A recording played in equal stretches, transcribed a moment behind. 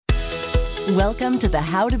Welcome to the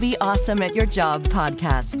How to Be Awesome at Your Job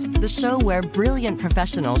podcast, the show where brilliant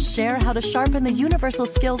professionals share how to sharpen the universal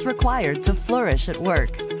skills required to flourish at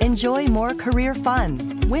work. Enjoy more career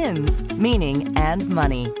fun, wins, meaning, and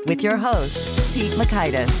money with your host, Pete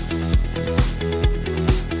Mockaitis.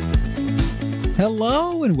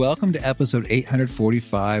 Hello and welcome to episode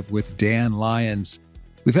 845 with Dan Lyons.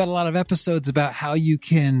 We've had a lot of episodes about how you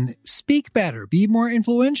can speak better, be more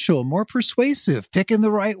influential, more persuasive, picking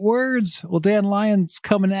the right words. Well, Dan Lyons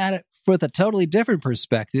coming at it with a totally different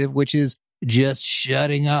perspective, which is just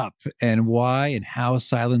shutting up and why and how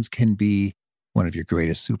silence can be one of your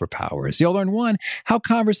greatest superpowers. You'll learn 1, how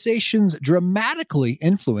conversations dramatically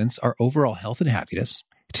influence our overall health and happiness.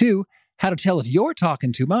 2, how to tell if you're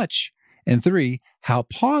talking too much. And 3, how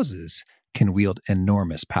pauses can wield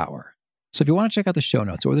enormous power. So if you want to check out the show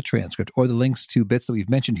notes or the transcript or the links to bits that we've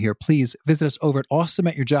mentioned here, please visit us over at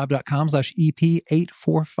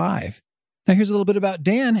awesomeatyourjob.com/EP845. Now here's a little bit about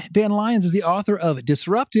Dan. Dan Lyons is the author of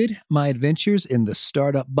Disrupted, My Adventures in the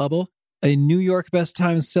Startup Bubble, a New York Best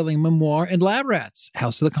Time selling memoir, and Lab Rats, How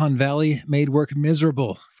Silicon Valley Made Work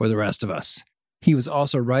Miserable for the Rest of Us. He was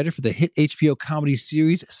also a writer for the hit HBO comedy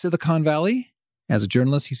series Silicon Valley. As a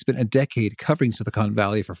journalist, he spent a decade covering Silicon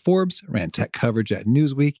Valley for Forbes, ran tech coverage at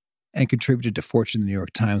Newsweek, and contributed to Fortune, the New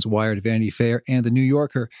York Times, Wired, Vanity Fair, and The New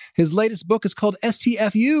Yorker. His latest book is called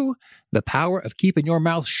STFU, The Power of Keeping Your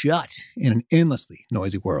Mouth Shut in an Endlessly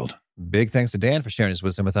Noisy World. Big thanks to Dan for sharing his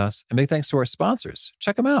wisdom with us, and big thanks to our sponsors.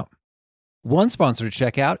 Check them out. One sponsor to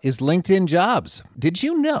check out is LinkedIn Jobs. Did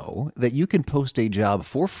you know that you can post a job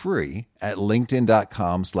for free at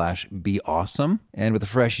linkedin.com/beawesome? And with a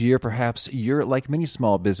fresh year, perhaps you're like many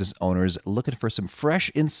small business owners looking for some fresh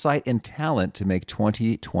insight and talent to make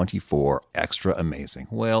 2024 extra amazing.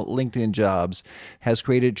 Well, LinkedIn Jobs has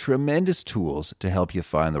created tremendous tools to help you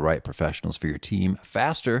find the right professionals for your team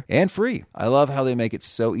faster and free. I love how they make it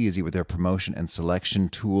so easy with their promotion and selection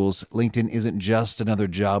tools. LinkedIn isn't just another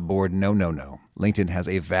job board. No. LinkedIn has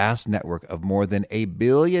a vast network of more than 1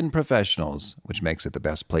 billion professionals, which makes it the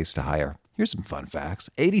best place to hire. Here's some fun facts.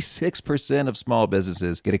 86% of small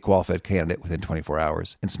businesses get a qualified candidate within 24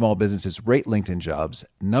 hours, and small businesses rate LinkedIn Jobs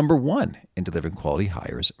number 1 in delivering quality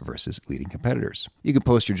hires versus leading competitors. You can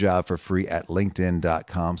post your job for free at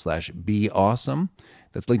linkedin.com/beawesome.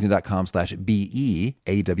 That's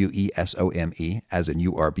linkedin.com/BEAWESOME, as in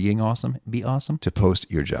you are being awesome, be awesome, to post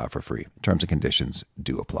your job for free. Terms and conditions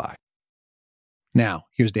do apply. Now,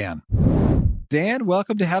 here's Dan. Dan,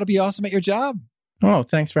 welcome to How to Be Awesome at Your Job. Oh,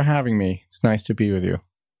 thanks for having me. It's nice to be with you.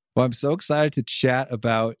 Well, I'm so excited to chat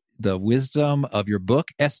about the wisdom of your book,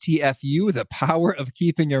 STFU, The Power of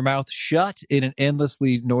Keeping Your Mouth Shut in an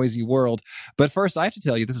Endlessly Noisy World. But first, I have to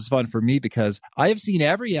tell you, this is fun for me because I have seen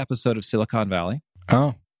every episode of Silicon Valley.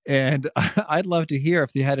 Oh. And I'd love to hear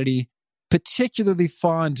if you had any particularly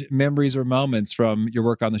fond memories or moments from your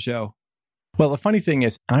work on the show. Well, the funny thing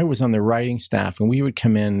is, I was on the writing staff and we would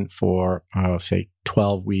come in for, say,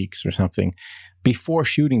 12 weeks or something before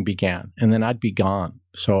shooting began, and then I'd be gone.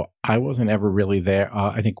 So I wasn't ever really there.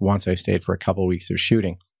 I think once I stayed for a couple of weeks of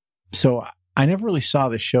shooting. So I never really saw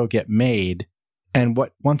the show get made. And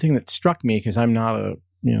one thing that struck me, because I'm not a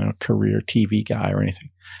career TV guy or anything,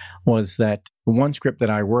 was that one script that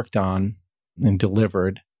I worked on and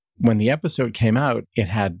delivered, when the episode came out, it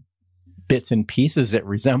had bits and pieces that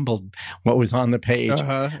resembled what was on the page.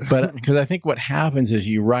 But because I think what happens is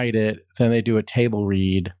you write it, then they do a table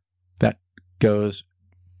read that goes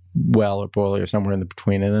well or poorly or somewhere in the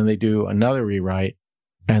between, and then they do another rewrite,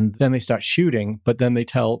 and then they start shooting, but then they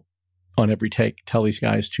tell these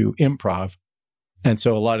guys to improv. And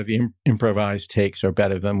so a lot of the improvised takes are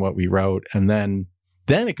better than what we wrote. And then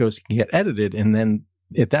it goes to get edited, and then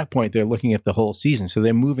at that point, they're looking at the whole season. So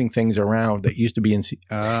they're moving things around that used to be in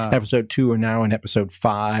episode 2 are now in episode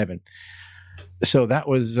 5. And so that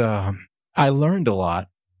was, I learned a lot.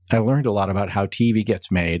 I learned a lot about how TV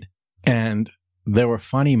gets made. And there were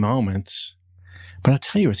funny moments. But I'll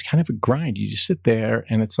tell you, it's kind of a grind. You just sit there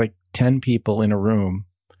and it's like 10 people in a room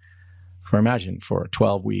for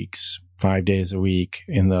 12 weeks, 5 days a week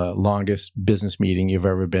in the longest business meeting you've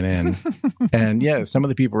ever been in. And yeah, some of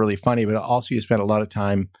the people are really funny, but also you spend a lot of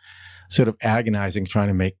time sort of agonizing, trying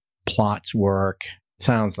to make plots work. It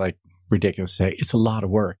sounds like ridiculous to say. It's a lot of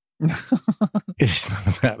work. It's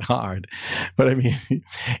not that hard. But I mean,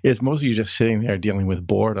 it's mostly you just sitting there dealing with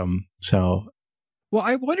boredom. So, well,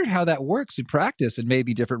 I wondered how that works in practice, and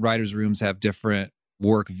maybe different writers' rooms have different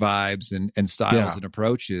work vibes and styles and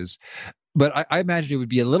approaches. But I imagine it would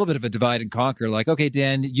be a little bit of a divide and conquer. Like, okay,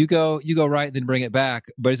 Dan, you go right, then bring it back.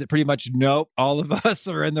 But is it pretty much, nope, all of us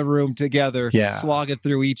are in the room together, slogging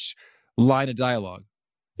through each line of dialogue?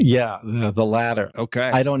 Yeah, the latter. Okay.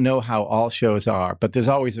 I don't know how all shows are, but there's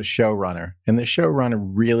always a showrunner. And the showrunner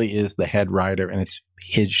really is the head writer, and it's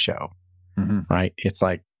his show, right? It's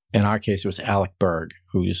like, in our case, it was Alec Berg,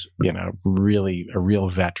 who's, really a real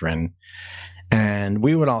veteran. And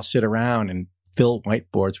we would all sit around and fill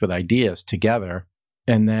whiteboards with ideas together.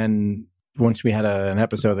 And then once we had an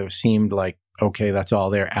episode that seemed like, okay, that's all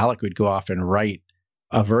there, Alec would go off and write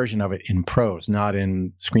a version of it in prose, not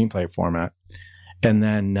in screenplay format. And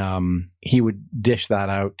then he would dish that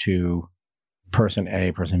out to person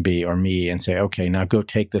A, person B, or me and say, okay, now go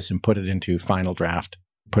take this and put it into final draft,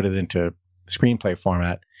 put it into screenplay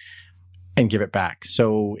format and give it back.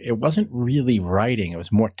 So it wasn't really writing. It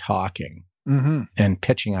was more talking and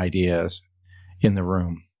pitching ideas in the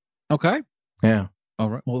room. Okay. Yeah. All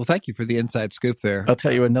right. Well, thank you for the inside scoop there. I'll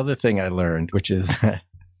tell you another thing I learned, which is,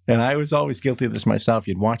 and I was always guilty of this myself.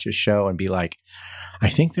 You'd watch a show and be like, I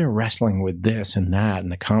think they're wrestling with this and that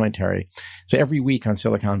and the commentary. So every week on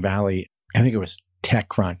Silicon Valley, I think it was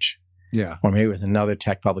TechCrunch. Yeah. Or maybe it was another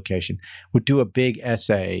tech publication, would do a big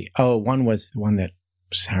essay. Oh, one was the one that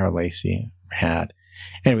Sarah Lacey had.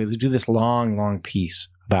 Anyway, they do this long piece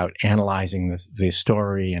about analyzing the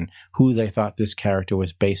story and who they thought this character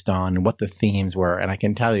was based on and what the themes were. And I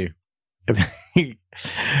can tell you,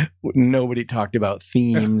 nobody talked about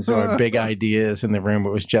themes or big ideas in the room.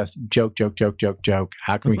 It was just joke.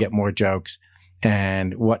 How can we get more jokes?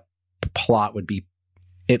 And what plot would be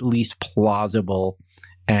at least plausible?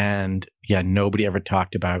 And yeah, nobody ever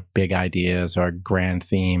talked about big ideas or grand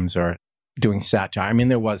themes or doing satire. I mean,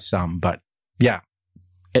 there was some, but yeah.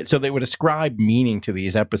 So they would ascribe meaning to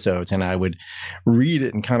these episodes, and I would read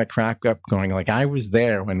it and kind of crack up going like, I was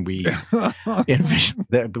there when we envisioned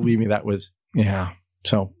that. Believe me, that was, yeah.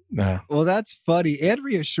 So, well, that's funny and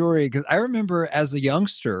reassuring, because I remember as a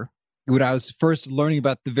youngster, when I was first learning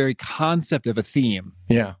about the very concept of a theme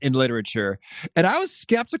in literature, and I was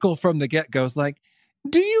skeptical from the get-go. It's like,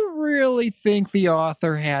 do you really think the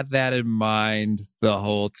author had that in mind the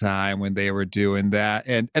whole time when they were doing that?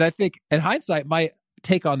 And I think in hindsight, my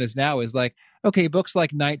take on this now is like, okay, books like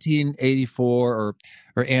 1984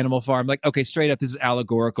 or Animal Farm, like, okay, straight up, this is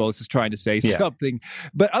allegorical. This is trying to say something.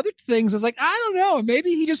 But other things, is like, I don't know. Maybe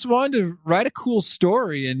he just wanted to write a cool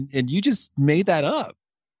story and you just made that up.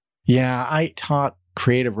 Yeah, I taught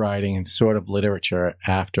creative writing and sort of literature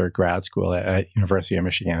after grad school at University of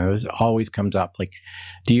Michigan. It always comes up like,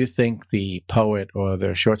 do you think the poet or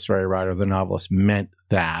the short story writer or the novelist meant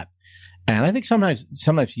that? And I think sometimes,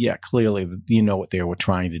 yeah, clearly, you know what they were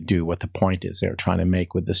trying to do, what the point is they were trying to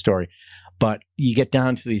make with the story. But you get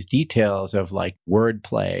down to these details of like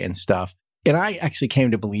wordplay and stuff. And I actually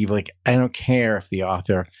came to believe, like, I don't care if the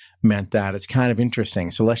author meant that. It's kind of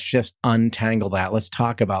interesting. So let's just untangle that. Let's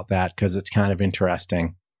talk about that because it's kind of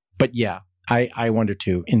interesting. But yeah, I wonder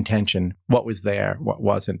too, intention, what was there, what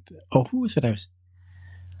wasn't. Oh, who was it?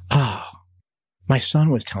 My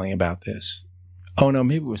son was telling about this. Oh, no,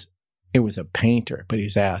 maybe it was a painter, but he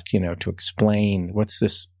was asked, to explain what's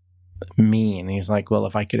this mean. And he's like, well,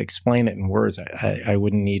 if I could explain it in words, I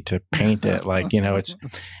wouldn't need to paint it. Like,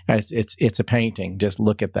 it's a painting. Just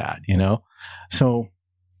look at that, So,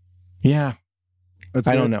 yeah,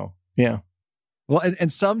 I don't know. Yeah. Well,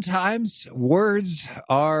 and sometimes words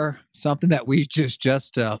are something that we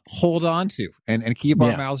just hold on to and keep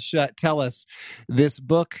our mouths shut. Tell us, this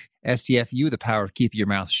book, STFU, The Power of Keeping Your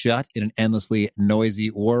Mouth Shut in an Endlessly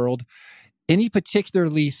Noisy World. Any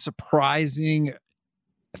particularly surprising,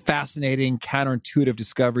 fascinating, counterintuitive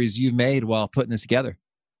discoveries you've made while putting this together?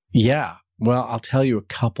 Yeah. Well, I'll tell you a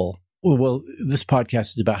couple. Well, this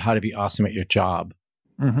podcast is about how to be awesome at your job.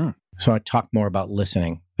 Mm-hmm. So I talk more about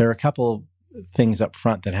listening. There are a couple things up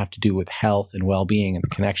front that have to do with health and well-being and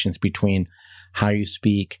the connections between how you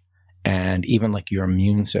speak and even like your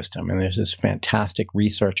immune system. And there's this fantastic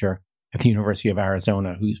researcher at the University of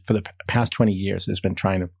Arizona who for the past 20 years has been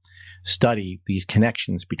trying to study these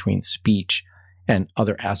connections between speech and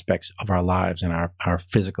other aspects of our lives and our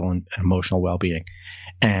physical and emotional well-being.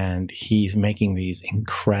 And he's making these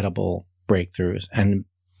incredible breakthroughs. And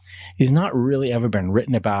he's not really ever been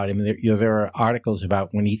written about. I mean, there are articles about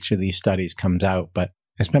when each of these studies comes out, but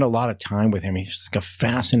I spent a lot of time with him. He's just a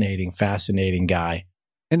fascinating guy.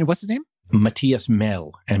 And what's his name? Matthias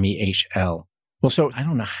Mehl, M-E-H-L. Well, so I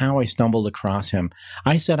don't know how I stumbled across him.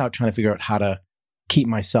 I set out trying to figure out how to keep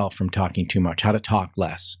myself from talking too much, how to talk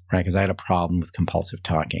less, right? Because I had a problem with compulsive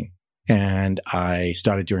talking. And I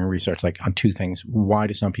started doing research like on two things. Why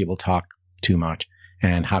do some people talk too much?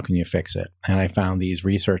 And how can you fix it? And I found these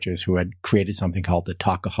researchers who had created something called the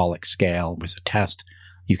Talkaholic Scale. It was a test.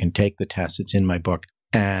 You can take the test. It's in my book.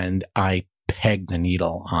 And I pegged the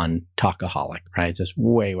needle on Talkaholic, right? Just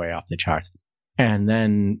way, way off the charts. And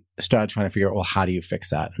then started trying to figure out, well, how do you fix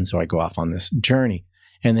that? And so I go off on this journey.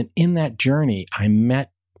 And then in that journey, I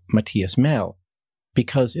met Matthias Mehl,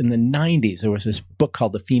 because in the 90s, there was this book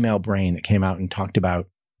called The Female Brain that came out and talked about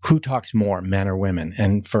who talks more, men or women.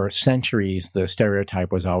 And for centuries, the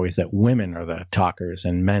stereotype was always that women are the talkers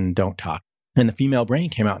and men don't talk. And The Female Brain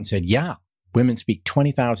came out and said, yeah, women speak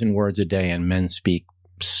 20,000 words a day and men speak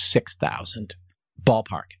 6,000,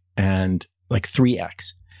 ballpark, and like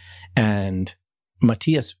 3x. And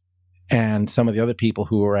Matthias and some of the other people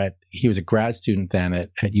who were he was a grad student then at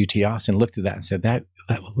UT Austin, looked at that and said, that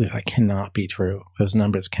cannot be true. Those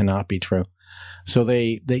numbers cannot be true. So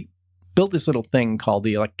they built this little thing called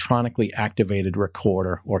the electronically activated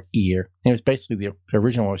recorder, or ear. And it was basically, the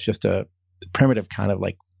original was just a primitive kind of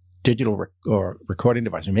like digital or recording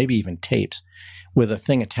device, or maybe even tapes, with a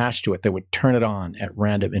thing attached to it that would turn it on at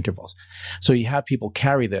random intervals. So you have people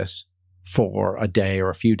carry this for a day or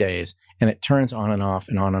a few days, and it turns on and off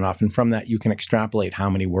and on and off. And from that, you can extrapolate how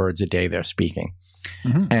many words a day they're speaking.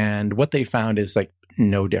 Mm-hmm. And what they found is like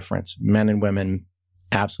no difference. Men and women,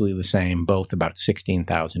 absolutely the same, both about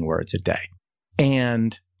 16,000 words a day.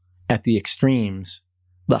 And at the extremes,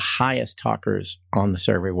 the highest talkers on the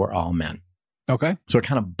survey were all men. Okay. So it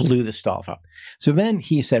kind of blew the stuff up. So then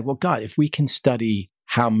he said, well, God, if we can study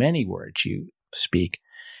how many words you speak,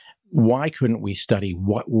 why couldn't we study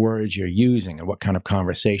what words you're using and what kind of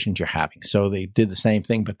conversations you're having? So they did the same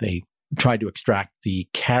thing, but they tried to extract the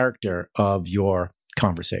character of your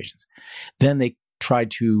conversations. Then they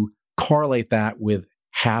tried to correlate that with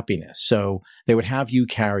happiness. So they would have you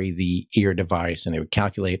carry the ear device, and they would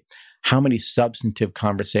calculate how many substantive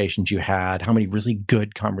conversations you had, how many really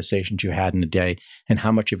good conversations you had in a day, and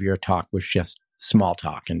how much of your talk was just small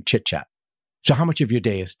talk and chit-chat. So how much of your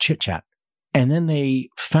day is chit-chat? And then they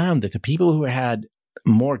found that the people who had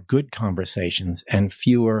more good conversations and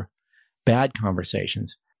fewer bad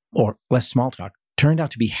conversations, or less small talk, turned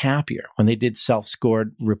out to be happier when they did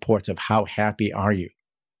self-scored reports of how happy are you.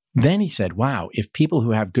 Then he said, wow, if people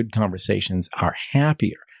who have good conversations are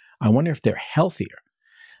happier, I wonder if they're healthier.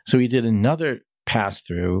 So he did another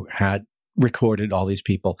pass-through, had recorded all these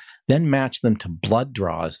people, then matched them to blood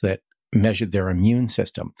draws that measured their immune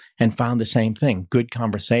system, and found the same thing. Good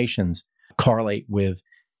conversations correlate with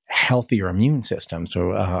healthier immune systems,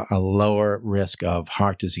 so a lower risk of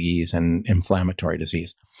heart disease and inflammatory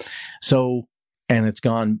disease. So, and it's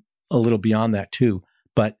gone a little beyond that too.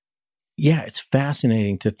 But yeah, it's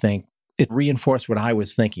fascinating to think. It reinforced what I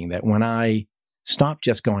was thinking, that when I stopped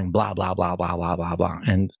just going blah, blah, blah, blah, blah, blah, blah,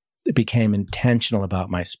 and became intentional about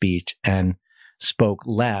my speech and spoke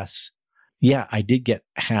less, yeah, I did get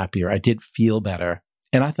happier. I did feel better.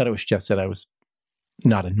 And I thought it was just that I was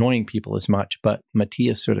not annoying people as much. But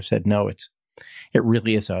Matthias sort of said, no, it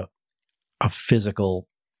really is a physical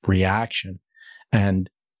reaction. And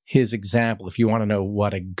his example, if you want to know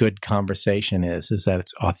what a good conversation is that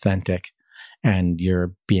it's authentic and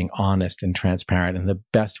you're being honest and transparent. And the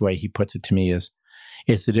best way he puts it to me is,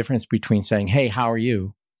 it's the difference between saying, hey, how are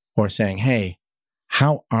you? Or saying, hey,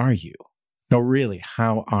 how are you? No, really,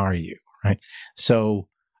 how are you? Right? So,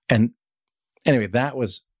 and anyway, that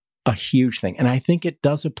was a huge thing. And I think it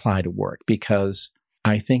does apply to work, because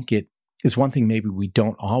I think it is one thing maybe we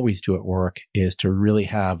don't always do at work, is to really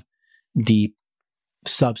have deep,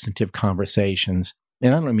 substantive conversations.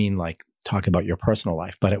 And I don't mean like talk about your personal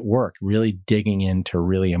life, but at work, really digging into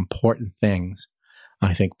really important things,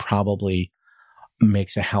 I think probably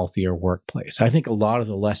makes a healthier workplace. I think a lot of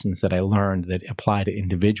the lessons that I learned that apply to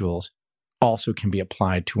individuals also can be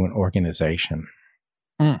applied to an organization.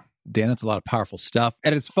 Dan, that's a lot of powerful stuff.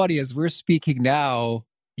 And it's funny, as we're speaking now,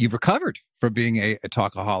 you've recovered from being a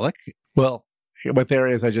talkaholic. Well, what there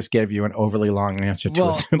is, I just gave you an overly long answer to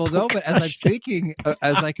a simple question. But as I'm thinking,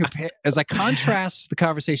 as I contrast the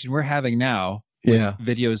conversation we're having now with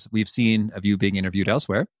videos we've seen of you being interviewed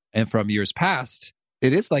elsewhere and from years past,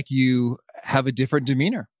 it is like you have a different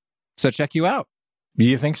demeanor. So check you out. Do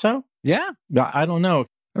you think so? Yeah. I don't know.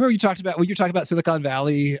 Remember when you talked about Silicon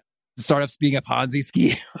Valley startups being a Ponzi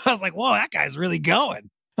scheme? I was like, whoa, that guy's really going.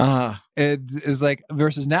 And it's like,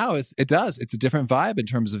 versus now, it's a different vibe in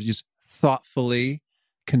terms of just thoughtfully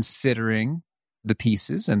considering the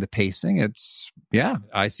pieces and the pacing.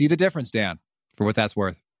 I see the difference, Dan, for what that's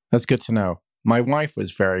worth. That's good to know. My wife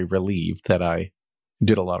was very relieved that I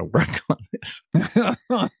did a lot of work on this.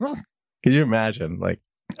 Can you imagine?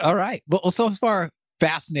 All right. Well, so far,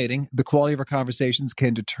 fascinating. The quality of our conversations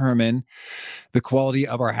can determine the quality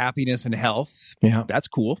of our happiness and health. Yeah. That's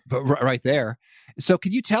cool, but right there. So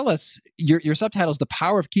can you tell us, your subtitle is The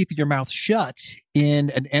Power of Keeping Your Mouth Shut in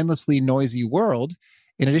an Endlessly Noisy World.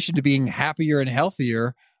 In addition to being happier and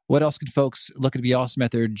healthier, what else can folks looking to be awesome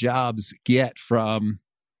at their jobs get from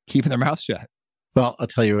keeping their mouth shut? Well, I'll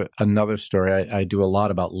tell you another story. I do a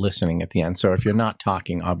lot about listening at the end. So if you're not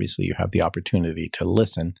talking, obviously you have the opportunity to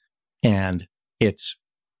listen. And it's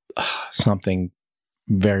something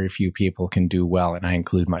very few people can do well. And I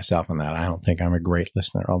include myself in that. I don't think I'm a great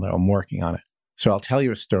listener, although I'm working on it. So I'll tell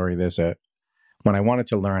you a story. When I wanted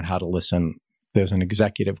to learn how to listen, there's an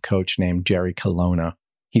executive coach named Jerry Colonna.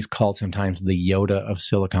 He's called sometimes the Yoda of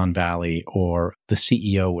Silicon Valley or the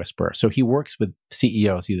CEO whisperer. So he works with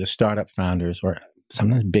CEOs, either startup founders or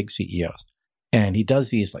sometimes big CEOs. And he does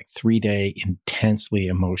these like 3-day intensely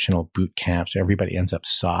emotional boot camps. Everybody ends up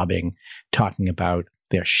sobbing, talking about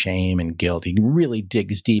their shame and guilt. He really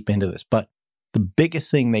digs deep into this. But the biggest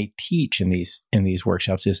thing they teach in these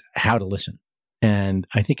workshops is how to listen. And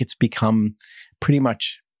I think it's become pretty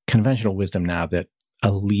much conventional wisdom now that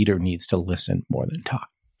a leader needs to listen more than talk.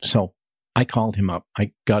 So I called him up.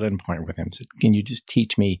 I got an appointment with him and said, can you just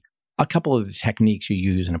teach me a couple of the techniques you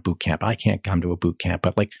use in a boot camp? I can't come to a boot camp,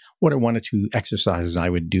 but like what are 1 or 2 exercises I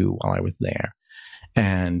would do while I was there?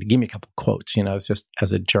 And give me a couple of quotes, it's just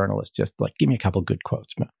as a journalist, just like give me a couple of good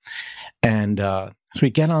quotes. And so we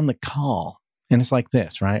get on the call and it's like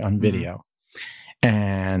this, right? On video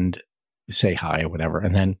and say hi or whatever.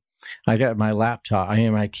 And then I got my laptop, I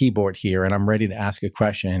have my keyboard here and I'm ready to ask a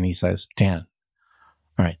question. And he says, Dan,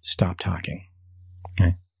 all right, stop talking.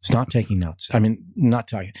 Okay. Stop taking notes. I mean, not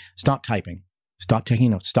talking. Stop typing. Stop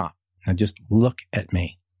taking notes. Stop. And just look at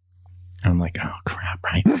me. And I'm like, oh, crap,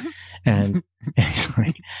 right? And he's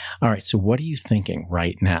like, all right, so what are you thinking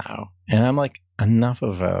right now? And I'm like, enough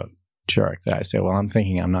of a jerk that I say, well, I'm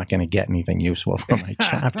thinking I'm not going to get anything useful from my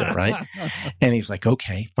chapter, right? And he's like,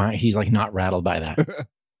 okay, fine. He's like not rattled by that.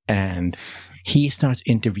 And he starts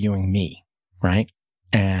interviewing me, right?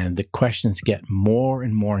 And the questions get more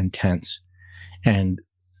and more intense. And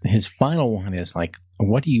his final one is like,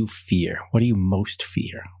 what do you fear? What do you most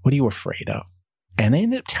fear? What are you afraid of? And I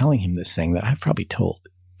ended up telling him this thing that I've probably told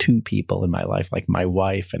 2 people in my life, like my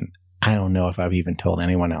wife, and I don't know if I've even told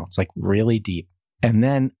anyone else, like really deep. And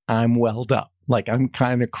then I'm welled up, like I'm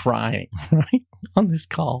kind of crying, right, on this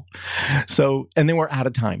call. So, and then we're out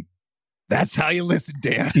of time. That's how you listen,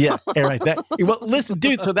 Dan. Yeah, right. Well, listen,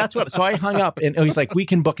 dude. So that's what. So I hung up, and he's like, "We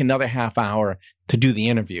can book another half hour to do the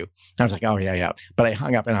interview." And I was like, "Oh yeah." But I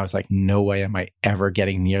hung up, and I was like, "No way am I ever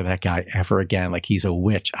getting near that guy ever again. Like he's a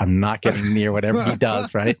witch. I'm not getting near whatever he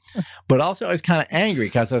does, right?" But also, I was kind of angry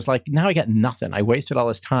because I was like, "Now I got nothing. I wasted all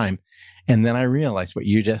this time." And then I realized what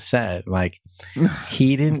you just said. Like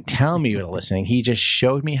he didn't tell me to listening. He just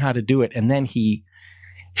showed me how to do it, and then he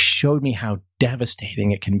showed me how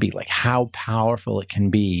devastating it can be, like how powerful it can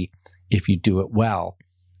be if you do it well.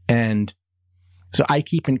 And so I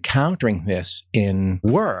keep encountering this in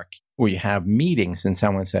work where you have meetings and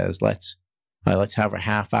someone says, let's have a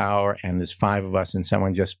half hour and there's 5 of us, and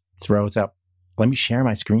someone just throws up, let me share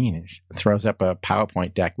my screen, and throws up a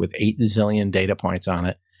PowerPoint deck with 8 zillion data points on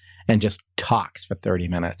it and just talks for 30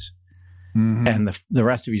 minutes. Mm-hmm. And the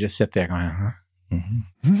rest of you just sit there going, huh?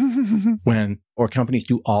 Mm-hmm. Or companies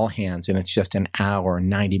do all hands and it's just an hour,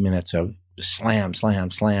 90 minutes of slam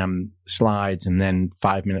slides and then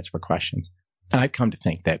 5 minutes for questions. And I've come to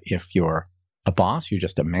think that if you're a boss, you're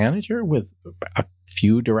just a manager with a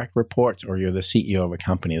few direct reports, or you're the CEO of a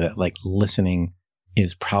company, that like listening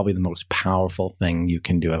is probably the most powerful thing you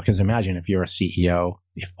can do. Because imagine if you're a CEO,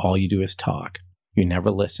 if all you do is talk, you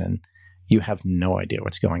never listen, you have no idea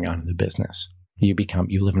what's going on in the business. You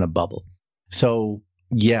live in a bubble. So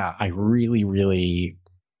yeah, I really, really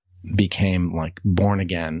became like born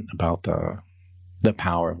again about the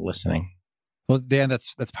power of listening. Well, Dan,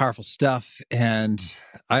 that's powerful stuff. And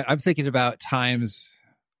I'm thinking about times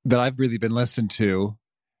that I've really been listened to.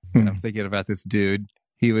 And I'm thinking about this dude.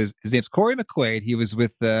 His name's Corey McQuaid. He was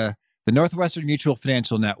with the Northwestern Mutual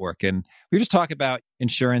Financial Network. And we were just talking about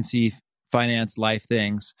insurance-y, finance, life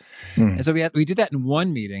things. And so we did that in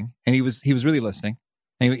one meeting, and he was really listening.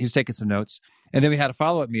 And he was taking some notes. And then we had a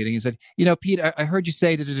follow-up meeting. He said, Pete, I heard you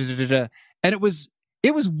say da-da-da-da-da. And it was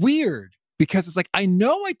weird because it's like, I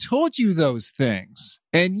know I told you those things.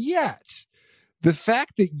 And yet the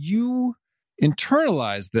fact that you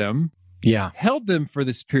internalized them, held them for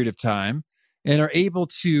this period of time, and are able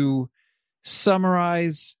to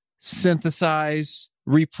summarize, synthesize,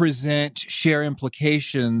 represent, share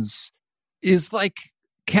implications is like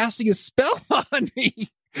casting a spell on me.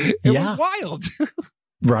 It was wild.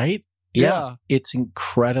 Right? Yeah. It's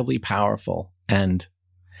incredibly powerful. And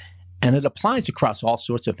it applies across all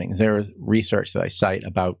sorts of things. There is research that I cite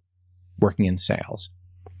about working in sales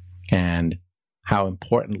and how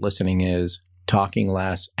important listening is, talking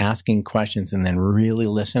less, asking questions, and then really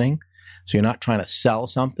listening. So you're not trying to sell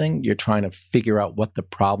something. You're trying to figure out what the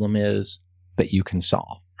problem is that you can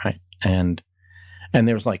solve, right? And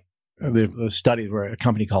there's like the studies where a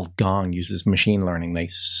company called Gong uses machine learning. They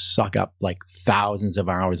suck up like thousands of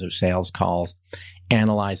hours of sales calls,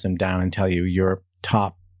 analyze them down, and tell you your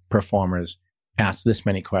top performers ask this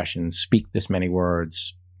many questions, speak this many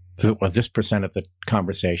words, or this percent of the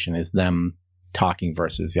conversation is them talking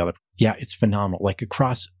versus the other. Yeah, it's phenomenal. Like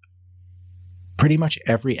across pretty much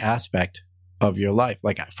every aspect of your life.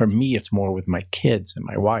 Like for me, it's more with my kids and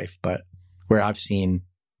my wife, but where I've seen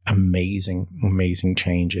amazing, amazing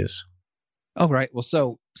changes. Oh, right. Well,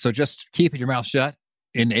 so just keeping your mouth shut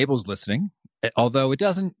enables listening, although it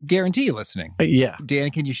doesn't guarantee listening. Yeah.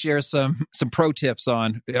 Dan, can you share some pro tips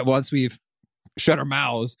on once we've shut our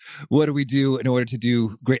mouths, what do we do in order to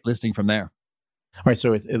do great listening from there? All right.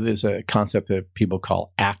 So there's a concept that people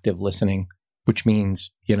call active listening, which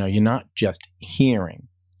means, you're not just hearing,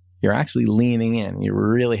 you're actually leaning in. You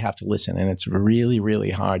really have to listen. And it's really,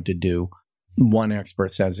 really hard to do. One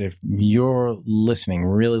expert says if you're listening,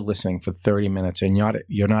 really listening for 30 minutes and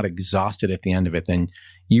you're not exhausted at the end of it, then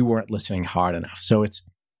you weren't listening hard enough. So it's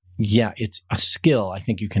a skill I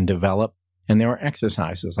think you can develop. And there are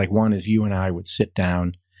exercises. Like one is you and I would sit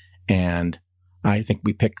down and I think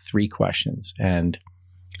we pick 3 questions and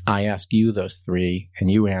I ask you those 3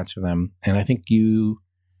 and you answer them. And I think you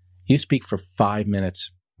speak for 5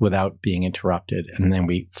 minutes without being interrupted. And then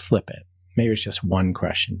we flip it. Maybe it's just one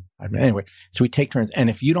question. Anyway, so we take turns. And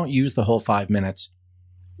if you don't use the whole 5 minutes,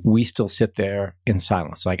 we still sit there in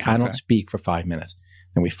silence. Like I don't speak for 5 minutes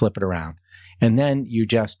and we flip it around. And then you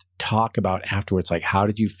just talk about afterwards, like, how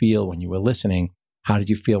did you feel when you were listening? How did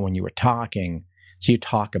you feel when you were talking? So you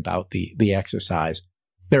talk about the exercise.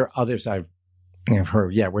 There are others I've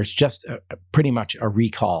heard, where it's just pretty much a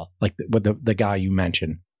recall, like with the guy you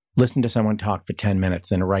mentioned. Listen to someone talk for 10 minutes,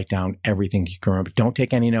 then write down everything you can remember. Don't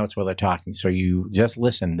take any notes while they're talking. So you just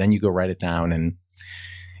listen, then you go write it down. And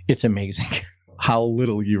it's amazing how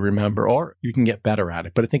little you remember, or you can get better at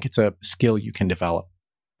it. But I think it's a skill you can develop.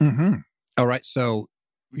 Mm-hmm. All right. So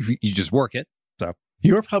you just work it. So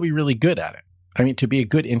you're probably really good at it. I mean, to be a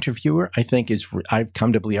good interviewer, I think I've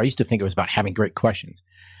come to believe, I used to think it was about having great questions.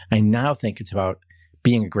 I now think it's about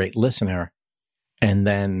being a great listener and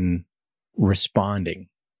then responding.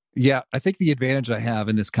 Yeah, I think the advantage I have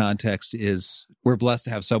in this context is we're blessed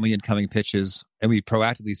to have so many incoming pitches and we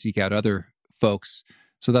proactively seek out other folks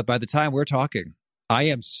so that by the time we're talking, I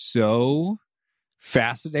am so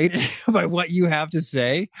fascinated by what you have to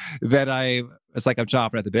say that it's like I'm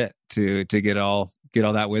chomping at the bit to get all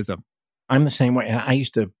that wisdom. I'm the same way. And I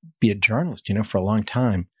used to be a journalist, for a long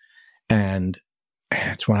time. And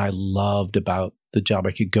that's what I loved about the job.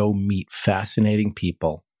 I could go meet fascinating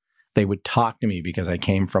people. They would talk to me because I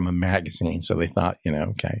came from a magazine. So they thought,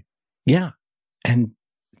 okay. Yeah. And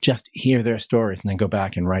just hear their stories and then go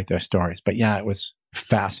back and write their stories. But yeah, it was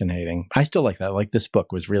fascinating. I still like that. Like this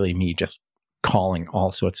book was really me just calling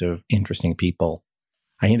all sorts of interesting people.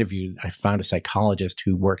 I found a psychologist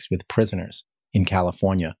who works with prisoners in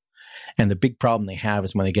California. And the big problem they have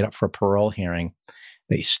is when they get up for a parole hearing,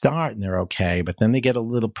 they start and they're okay, but then they get a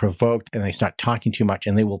little provoked and they start talking too much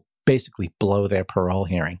and they will basically blow their parole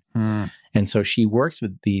hearing. And so she works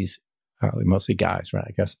with these, mostly guys, right,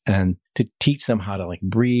 I guess, and to teach them how to like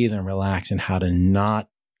breathe and relax and how to not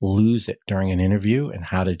lose it during an interview and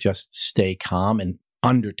how to just stay calm and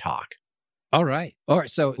under talk. All right.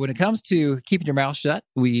 So when it comes to keeping your mouth shut,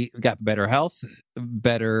 we got better health,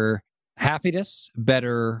 better happiness,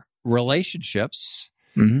 better relationships,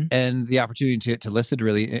 and the opportunity to listen to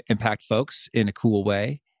really impact folks in a cool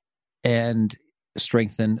way and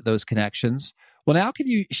strengthen those connections. Well, now can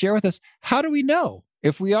you share with us, how do we know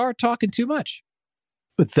if we are talking too much?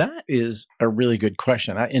 But that is a really good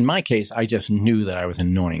question. In my case, I just knew that I was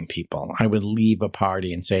annoying people. I would leave a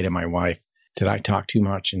party and say to my wife, did I talk too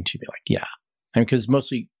much? And she'd be like, yeah. Because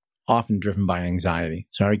mostly often driven by anxiety.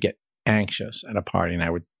 So I would get anxious at a party and I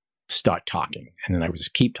would start talking and then I would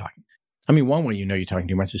just keep talking. I mean, one way you're talking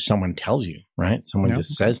too much is someone tells you, right? Someone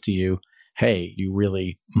just says to you, hey, you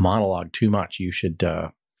really monologue too much. You should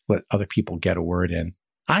let other people get a word in.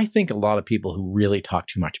 I think a lot of people who really talk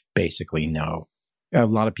too much basically know. A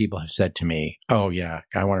lot of people have said to me, oh, yeah,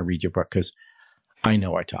 I want to read your book because I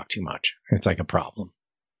know I talk too much. It's like a problem.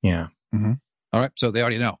 Yeah. Mm-hmm. All right. So they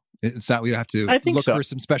already know. It's not, we have to look for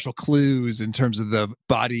some special clues in terms of the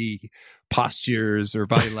body postures or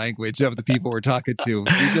body language of the people we're talking to.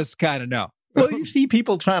 You just kind of know. Well, you see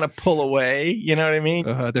people trying to pull away, you know what I mean?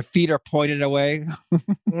 Their feet are pointed away.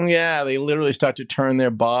 Yeah, they literally start to turn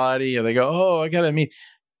their body, or they go, oh, I got to meet.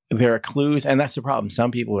 There are clues, and that's the problem.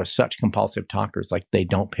 Some people are such compulsive talkers, like they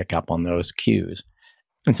don't pick up on those cues.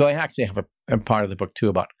 And so I actually have a part of the book, too,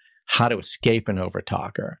 about how to escape an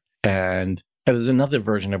overtalker. And there's another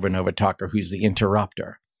version of an overtalker who's the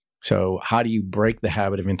interrupter. So how do you break the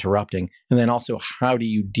habit of interrupting? And then also, how do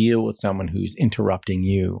you deal with someone who's interrupting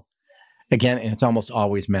you? Again, and it's almost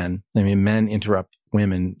always men. I mean, men interrupt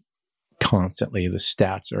women constantly. The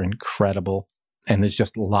stats are incredible. And there's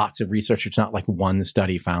just lots of research. It's not like one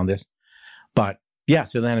study found this. But yeah,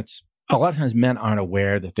 so then it's a lot of times men aren't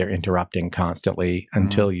aware that they're interrupting constantly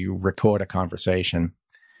until you record a conversation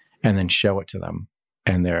and then show it to them.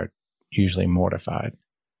 And they're usually mortified.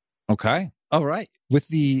 Okay. All right. With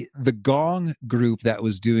the Gong group that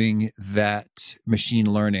was doing that machine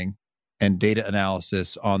learning and data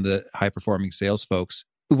analysis on the high-performing sales folks,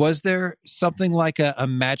 was there something like a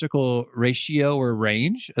magical ratio or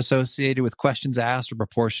range associated with questions asked or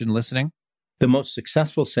proportion listening? The most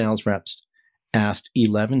successful sales reps asked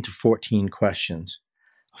 11 to 14 questions.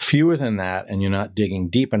 Fewer than that, and you're not digging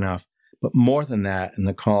deep enough, but more than that, and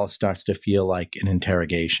the call starts to feel like an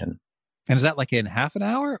interrogation. And is that like in half an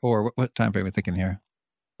hour, or what time frame are we thinking here?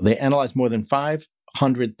 They analyzed more than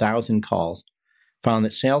 500,000 calls, found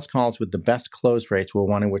that sales calls with the best close rates were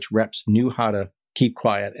one in which reps knew how to keep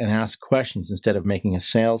quiet and ask questions instead of making a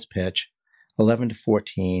sales pitch. 11 to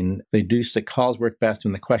 14. They deduced that calls work best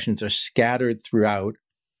when the questions are scattered throughout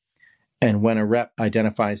and when a rep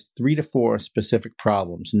identifies 3 to 4 specific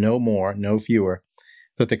problems, no more, no fewer,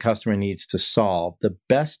 that the customer needs to solve. The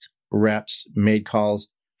best reps made calls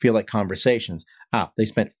feel like conversations. They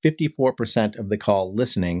spent 54% of the call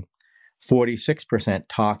listening, 46%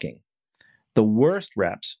 talking. The worst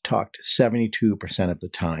reps talked 72% of the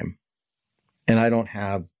time. And I don't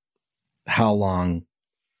have how long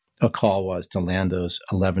a call was to land those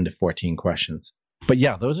 11 to 14 questions. But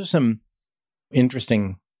yeah, those are some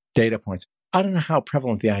interesting data points. I don't know how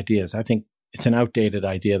prevalent the idea is. I think it's an outdated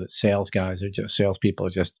idea that salespeople are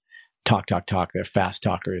just talk. They're fast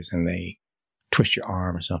talkers and they twist your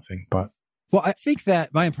arm or something. But well, I think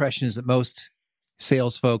that my impression is that most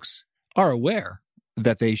sales folks are aware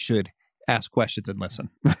that they should ask questions and listen.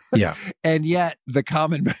 Yeah. And yet the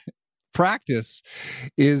common practice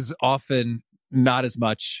is often not as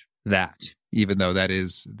much that, even though that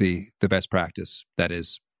is the best practice that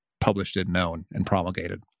is published and known and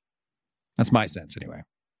promulgated. That's my sense anyway.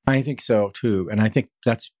 I think so too. And I think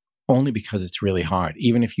that's only because it's really hard.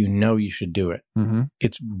 Even if you know you should do it,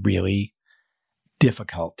 it's really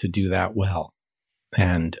difficult to do that well.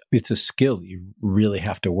 And it's a skill you really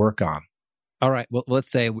have to work on. All right. Well,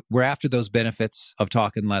 let's say we're after those benefits of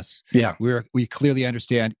talking less. Yeah. We clearly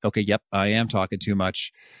understand, okay, yep, I am talking too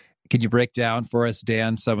much. Can you break down for us,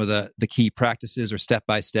 Dan, some of the key practices or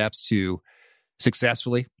step-by-steps to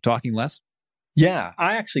successfully talking less? Yeah.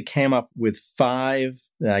 I actually came up with 5,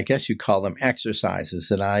 I guess you call them exercises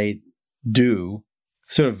that I do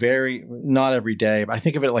sort of not every day, but I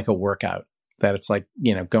think of it like a workout, that it's like,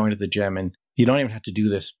 going to the gym, and you don't even have to do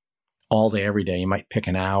this all day, every day. You might pick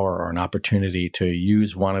an hour or an opportunity to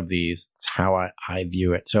use one of these. It's how I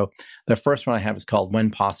view it. So the first one I have is called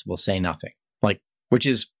When Possible, Say Nothing, which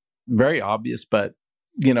is very obvious, but,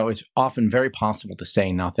 it's often very possible to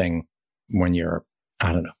say nothing when you're,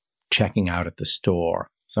 checking out at the store,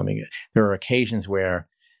 something. There are occasions where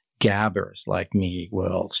gabbers like me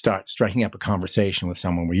will start striking up a conversation with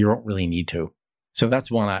someone where you don't really need to. So that's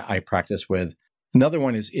one I practice with. Another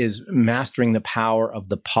one is mastering the power of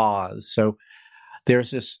the pause. So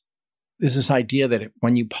there's this idea that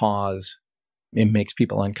when you pause, it makes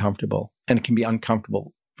people uncomfortable, and it can be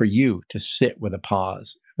uncomfortable for you to sit with a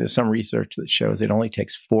pause. There's some research that shows it only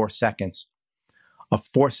takes 4 seconds, a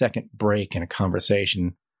 4-second break in a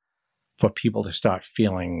conversation, for people to start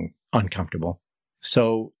feeling uncomfortable.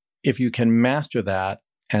 So if you can master that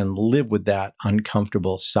and live with that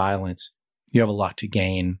uncomfortable silence, you have a lot to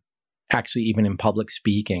gain. Actually, even in public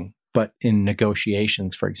speaking, but in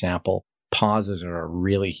negotiations, for example, pauses are a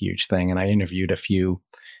really huge thing. And I interviewed a few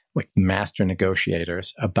master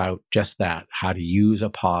negotiators about just that, how to use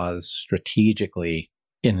a pause strategically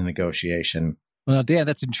in a negotiation. Well, now, Dan,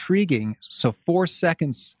 that's intriguing. So 4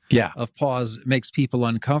 seconds of pause makes people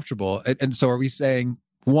uncomfortable. And so are we saying,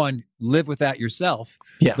 one, live with that yourself?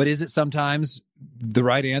 Yeah. But is it sometimes the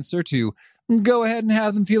right answer to go ahead and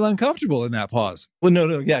have them feel uncomfortable in that pause? Well,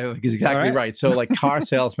 no, yeah, exactly right. So car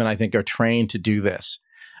salesmen, I think, are trained to do this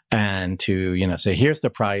and to, say, here's the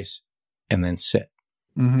price, and then sit.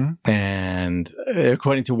 Mm-hmm. And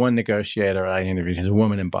according to one negotiator I interviewed, who's a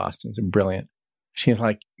woman in Boston, she's brilliant. She's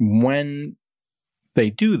like, when they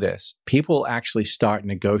do this, people actually start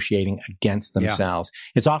negotiating against themselves.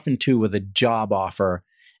 Yeah. It's often too with a job offer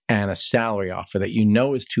and a salary offer that you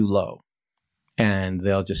know is too low, and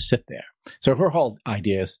they'll just sit there. So her whole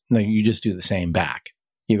idea is, no, you just do the same back.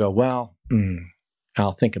 You go, well,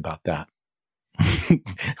 I'll think about that.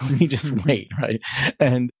 You just wait, right?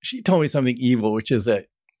 And she told me something evil, which is that,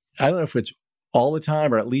 I don't know if it's all the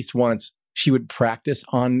time or at least once, she would practice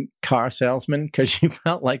on car salesmen because she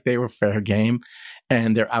felt like they were fair game,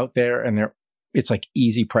 and they're out there and it's like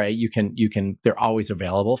easy prey. They're always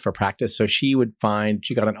available for practice. So she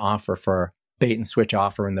got an offer for bait and switch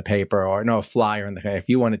offer in the paper, or a flyer in the, if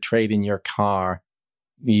you want to trade in your car,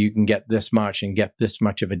 you can get this much and get this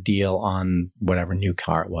much of a deal on whatever new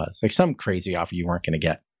car it was, like some crazy offer you weren't going to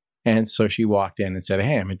get. And so she walked in and said,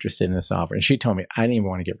 hey, I'm interested in this offer. And she told me, I didn't even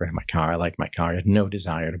want to get rid of my car. I like my car. I had no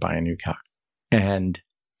desire to buy a new car. And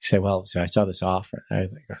she said, well, so I saw this offer. I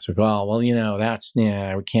said, well, we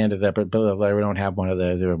can't do that, but blah, blah, blah, we don't have one of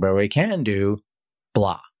those, but we can do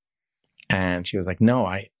blah. And she was like, no,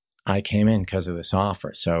 I came in because of this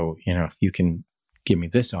offer. So, if you can give me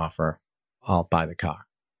this offer, I'll buy the car.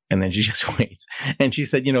 And then she just waits. And she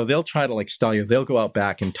said, they'll try to stall you. They'll go out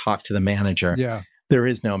back and talk to the manager. Yeah. There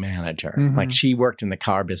is no manager. Mm-hmm. Like, she worked in the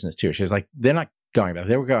car business too. She was like, they're not going back.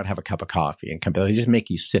 They will go out and have a cup of coffee and come back. They just make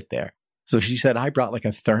you sit there. So she said, I brought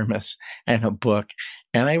a thermos and a book,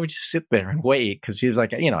 and I would just sit there and wait, because she was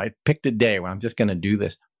like, I picked a day when I'm just going to do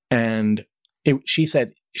this. And she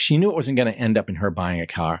said she knew it wasn't going to end up in her buying a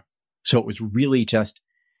car. So it was really just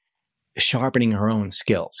sharpening her own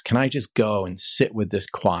skills. Can I just go and sit with this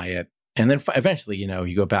quiet? And then eventually,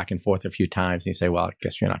 you go back and forth a few times and you say, well, I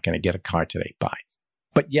guess you're not going to get a car today. Bye.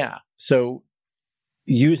 But yeah, so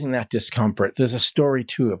using that discomfort, there's a story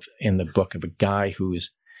too in the book of a guy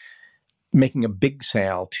who's making a big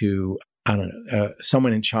sale to,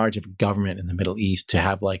 someone in charge of government in the Middle East to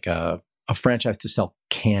have a franchise to sell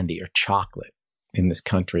candy or chocolate in this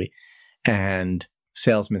country. And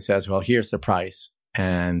salesman says, well, here's the price.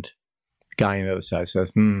 And the guy on the other side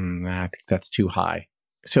says, I think that's too high.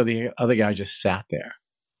 So the other guy just sat there.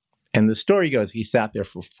 And the story goes, he sat there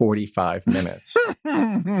for 45 minutes.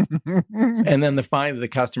 And then finally the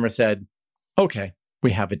customer said, okay,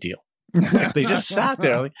 we have a deal. They just sat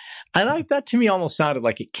there. And that to me almost sounded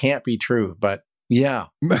like it can't be true, but yeah.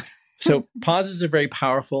 So pauses are very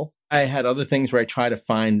powerful. I had other things where I try to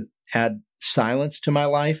add silence to my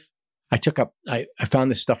life. I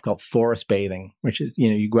found this stuff called forest bathing, which is,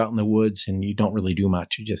 you go out in the woods and you don't really do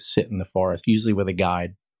much. You just sit in the forest, usually with a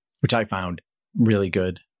guide, which I found really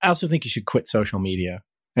good. I also think you should quit social media.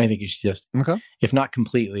 I think you should just, if not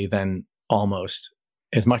completely, then almost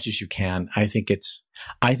as much as you can. I think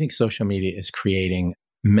social media is creating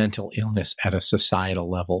mental illness at a societal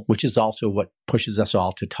level, which is also what pushes us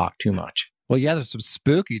all to talk too much. Well, yeah, there's some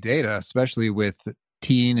spooky data, especially with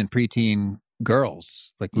teen and preteen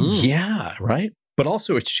girls. Yeah, right. But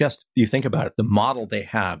also it's just, you think about it, the model they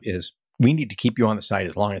have is, we need to keep you on the site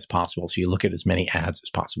as long as possible, so you look at as many ads as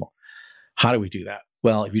possible. How do we do that?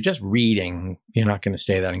 Well, if you're just reading, you're not going to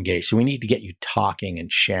stay that engaged. So we need to get you talking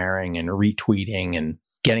and sharing and retweeting and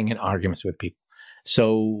getting in arguments with people.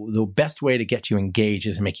 So the best way to get you engaged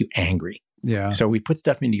is to make you angry. Yeah. So we put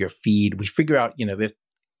stuff into your feed. We figure out, this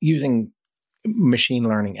using machine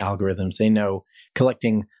learning algorithms. They know,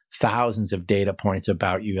 collecting thousands of data points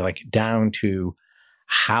about you, down to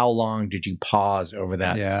how long did you pause over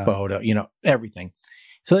that photo, everything.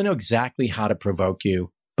 So they know exactly how to provoke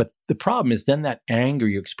you. But the problem is then that anger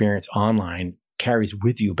you experience online carries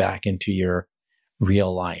with you back into your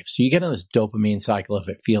real life. So you get in this dopamine cycle if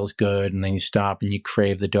it feels good, and then you stop and you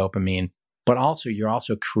crave the dopamine. But also you're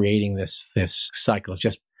also creating this cycle of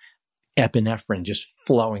just epinephrine just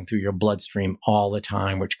flowing through your bloodstream all the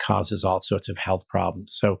time, which causes all sorts of health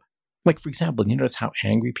problems. So for example, you notice how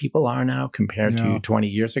angry people are now compared to 20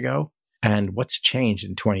 years ago? And what's changed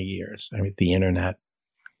in 20 years? I mean, the internet,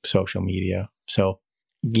 social media. So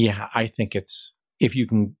yeah, I think if you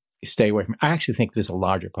can stay away from, I actually think there's a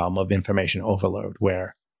larger problem of information overload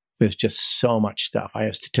where there's just so much stuff. I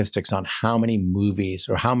have statistics on how many movies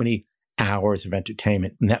or how many hours of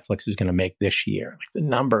entertainment Netflix is going to make this year. The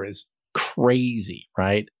number is crazy,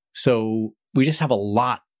 right? So we just have a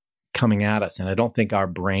lot coming at us, and I don't think our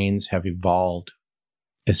brains have evolved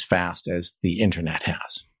as fast as the internet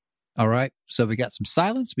has. All right. So we got some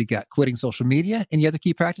silence. We got quitting social media. Any other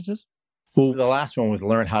key practices? Well, the last one was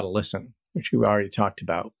learn how to listen, which we already talked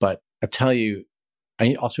about. But I'll tell you,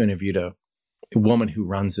 I also interviewed a woman who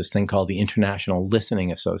runs this thing called the International Listening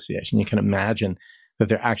Association. You can imagine that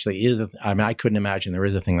there actually is I couldn't imagine there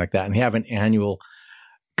is a thing like that. And they have an annual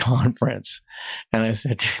conference. And I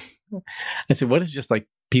said, what is just like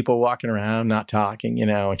people walking around, not talking,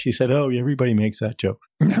 And she said, oh, everybody makes that joke.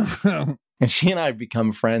 And she and I have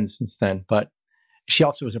become friends since then. But she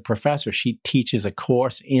also is a professor. She teaches a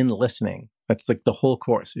course in listening. That's like the whole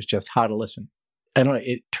course is just how to listen. I don't know.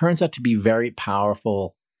 It turns out to be very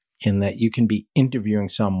powerful in that you can be interviewing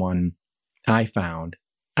someone. I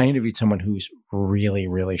interviewed someone who's really,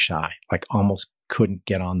 really shy, like almost couldn't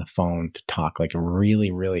get on the phone to talk, like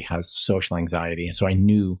really, really has social anxiety. And so I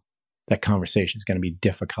knew that conversation is going to be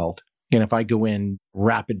difficult. And if I go in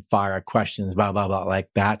rapid fire questions, blah, blah, blah, like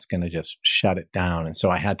that's going to just shut it down. And so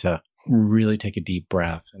I had to really take a deep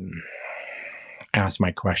breath and ask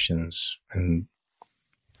my questions and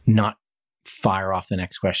not fire off the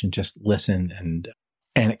next question, just listen. And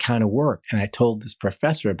it kind of worked. And I told this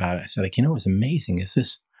professor about it. I said, it was amazing. Is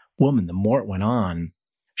this woman, the more it went on,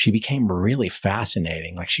 she became really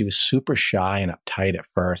fascinating. Like she was super shy and uptight at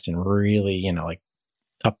first and really, like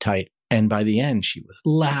uptight. And by the end, she was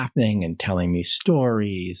laughing and telling me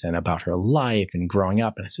stories and about her life and growing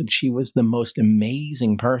up. And I said, she was the most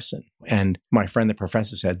amazing person. And my friend, the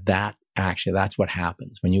professor, said that's what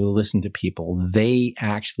happens. When you listen to people, they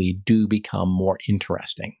actually do become more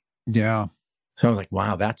interesting. Yeah. So I was like,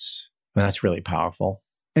 wow, that's really powerful.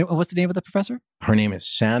 And what's the name of the professor? Her name is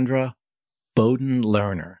Sandra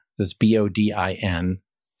Boden-Lerner. That's BODIN-LERNER.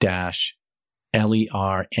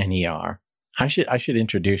 I should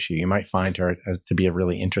introduce you. You might find her to be a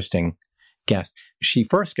really interesting guest. She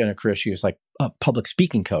first got in her career, she was like a public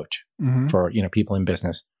speaking coach for, people in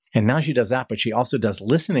business. And now she does that, but she also does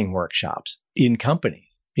listening workshops in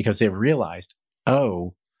companies because they've realized,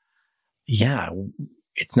 oh, yeah,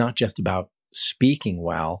 it's not just about speaking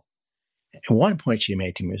well. And one point she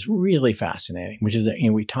made to me was really fascinating, which is that,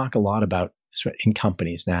 we talk a lot about in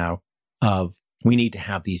companies now of we need to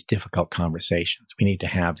have these difficult conversations. We need to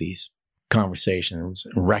have these conversations,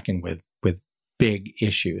 reckon with big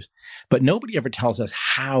issues. But nobody ever tells us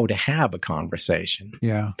how to have a conversation.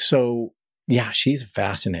 Yeah. So, yeah, she's a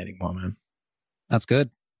fascinating woman. That's good.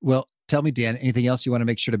 Well, tell me, Dan, anything else you want to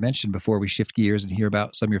make sure to mention before we shift gears and hear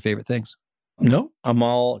about some of your favorite things? No, I'm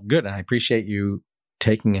all good. And I appreciate you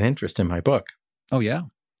taking an interest in my book. Oh, yeah.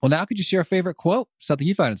 Well, now could you share a favorite quote, something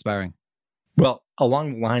you find inspiring? Well,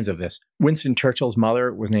 along the lines of this, Winston Churchill's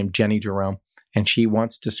mother was named Jenny Jerome, and she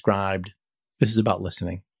once described, this is about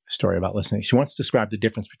listening, a story about listening. She once described the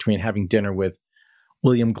difference between having dinner with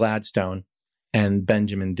William Gladstone and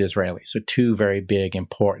Benjamin Disraeli, so two very big,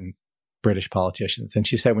 important British politicians. And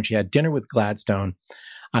she said when she had dinner with Gladstone,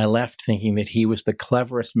 I left thinking that he was the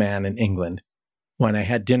cleverest man in England. When I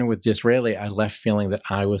had dinner with Disraeli, I left feeling that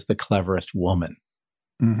I was the cleverest woman.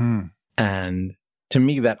 Mm-hmm. And to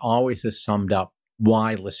me, that always has summed up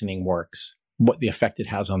why listening works, what the effect it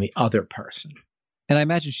has on the other person. And I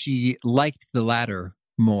imagine she liked the latter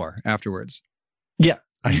more afterwards. Yeah,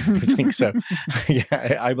 I think so.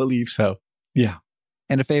 Yeah, I believe so. Yeah.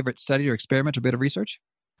 And a favorite study or experiment or bit of research?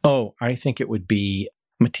 Oh, I think it would be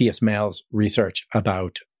Matthias Mail's research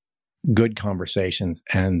about good conversations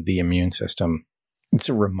and the immune system. It's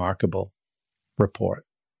a remarkable report.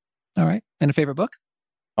 All right. And a favorite book?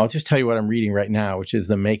 I'll just tell you what I'm reading right now, which is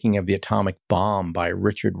The Making of the Atomic Bomb by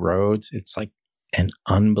Richard Rhodes. It's like an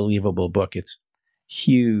unbelievable book. It's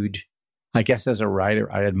huge. I guess as a writer,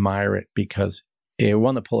 I admire it because it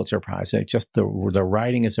won the Pulitzer Prize. Just the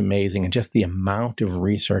writing is amazing, and just the amount of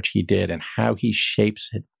research he did and how he shapes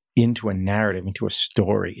it into a narrative, into a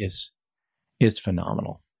story is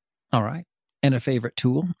phenomenal. All right. And a favorite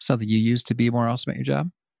tool, something you use to be more awesome at your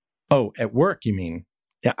job? Oh, at work, you mean?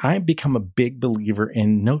 Yeah, I've become a big believer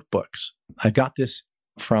in notebooks. I got this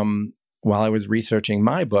from, while I was researching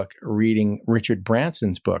my book, reading Richard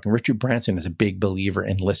Branson's book. And Richard Branson is a big believer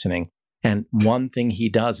in listening. And one thing he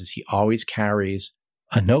does is he always carries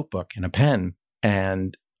a notebook and a pen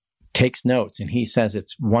and takes notes. And he says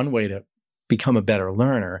it's one way to become a better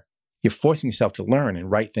learner. You're forcing yourself to learn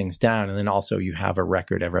and write things down. And then also you have a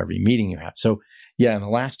record of every meeting you have. So yeah, in the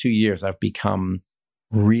last 2 years, I've become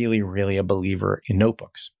really, really a believer in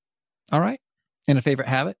notebooks. All right. And a favorite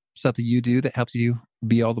habit, something you do that helps you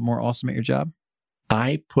be all the more awesome at your job?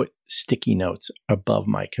 I put sticky notes above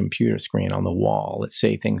my computer screen on the wall that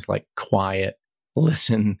say things like quiet,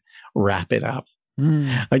 listen, wrap it up.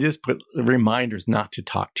 I just put reminders not to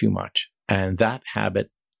talk too much. And that habit,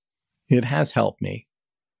 it has helped me.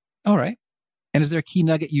 All right. And is there a key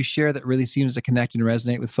nugget you share that really seems to connect and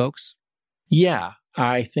resonate with folks? Yeah,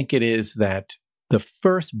 I think it is that the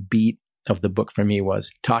first beat of the book for me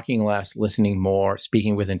was talking less, listening more,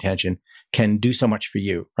 speaking with intention can do so much for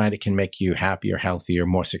you, right? It can make you happier, healthier,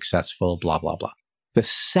 more successful, blah, blah, blah. The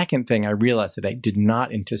second thing I realized that I did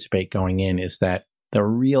not anticipate going in is that the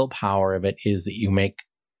real power of it is that you make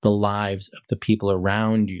the lives of the people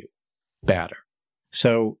around you better.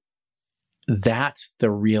 So that's the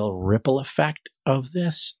real ripple effect of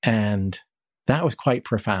this. And that was quite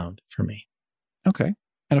profound for me. Okay.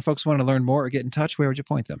 And if folks want to learn more or get in touch, where would you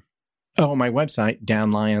point them? Oh, my website,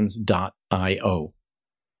 danlyons.io.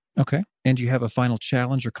 Okay. And do you have a final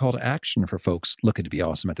challenge or call to action for folks looking to be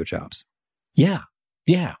awesome at their jobs? Yeah.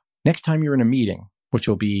 Next time you're in a meeting, which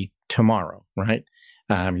will be tomorrow, right?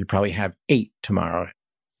 You probably have 8 tomorrow.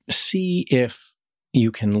 See if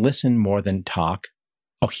you can listen more than talk.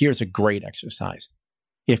 Oh, here's a great exercise.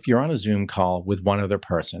 If you're on a Zoom call with one other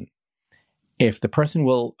person, if the person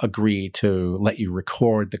will agree to let you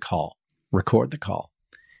record the call,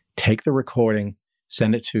 take the recording,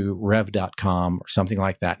 send it to rev.com or something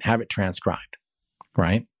like that, have it transcribed,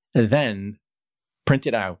 right? And then print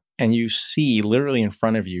it out and you see literally in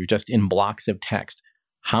front of you, just in blocks of text,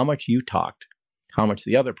 how much you talked, how much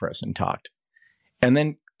the other person talked, and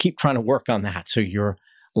then keep trying to work on that so you're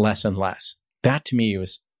less and less. That to me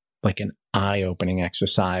was like an eye-opening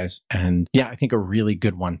exercise. And yeah, I think a really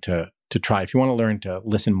good one to try. If you want to learn to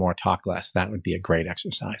listen more, talk less, that would be a great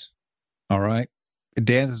exercise. All right.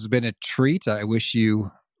 Dan, this has been a treat. I wish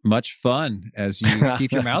you much fun as you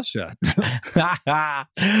keep your mouth shut.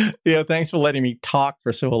 Yeah, thanks for letting me talk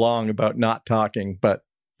for so long about not talking, but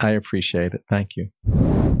I appreciate it. Thank you.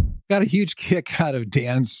 Got a huge kick out of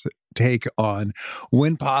Dan's take on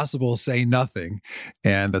when possible, say nothing.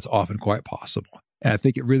 And that's often quite possible. And I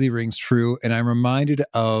think it really rings true. And I'm reminded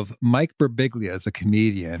of Mike Birbiglia as a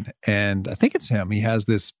comedian. And I think it's him. He has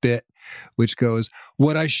this bit which goes,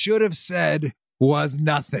 "What I should have said was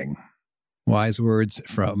nothing." Wise words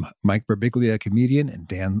from Mike Birbiglia, comedian, and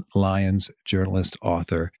Dan Lyons, journalist,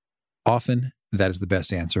 author. Often that is the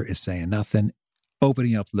best answer, is saying nothing,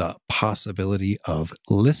 opening up the possibility of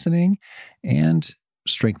listening and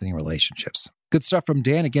strengthening relationships. Good stuff from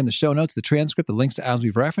Dan. Again, the show notes, the transcript, the links to items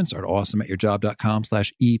we've referenced are at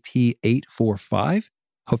awesomeatyourjob.com/EP845.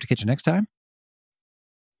 Hope to catch you next time.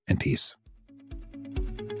 And peace.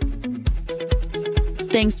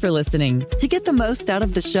 Thanks for listening. To get the most out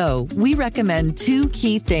of the show, we recommend 2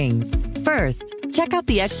 key things. First, check out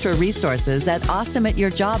the extra resources at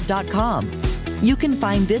awesomeatyourjob.com. You can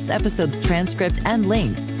find this episode's transcript and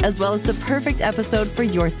links, as well as the perfect episode for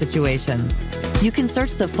your situation. You can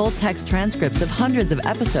search the full text transcripts of hundreds of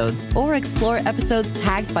episodes or explore episodes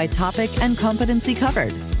tagged by topic and competency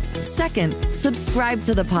covered. Second, subscribe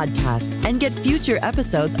to the podcast and get future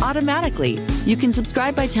episodes automatically. You can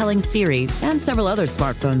subscribe by telling Siri and several other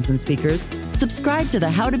smartphones and speakers, subscribe to the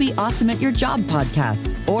How to Be Awesome at Your Job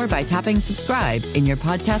podcast, or by tapping subscribe in your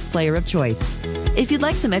podcast player of choice. If you'd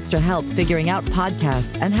like some extra help figuring out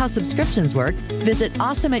podcasts and how subscriptions work, visit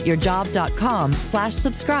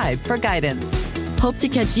awesomeatyourjob.com/subscribe for guidance. Hope to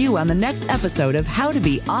catch you on the next episode of How to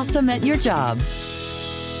Be Awesome at Your Job.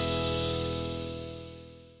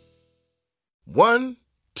 1,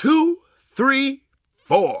 2, 3,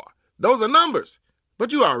 4. Those are numbers.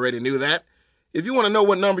 But you already knew that. If you want to know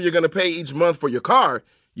what number you're going to pay each month for your car,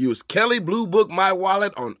 use Kelley Blue Book My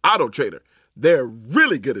Wallet on AutoTrader. They're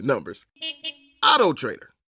really good at numbers. AutoTrader.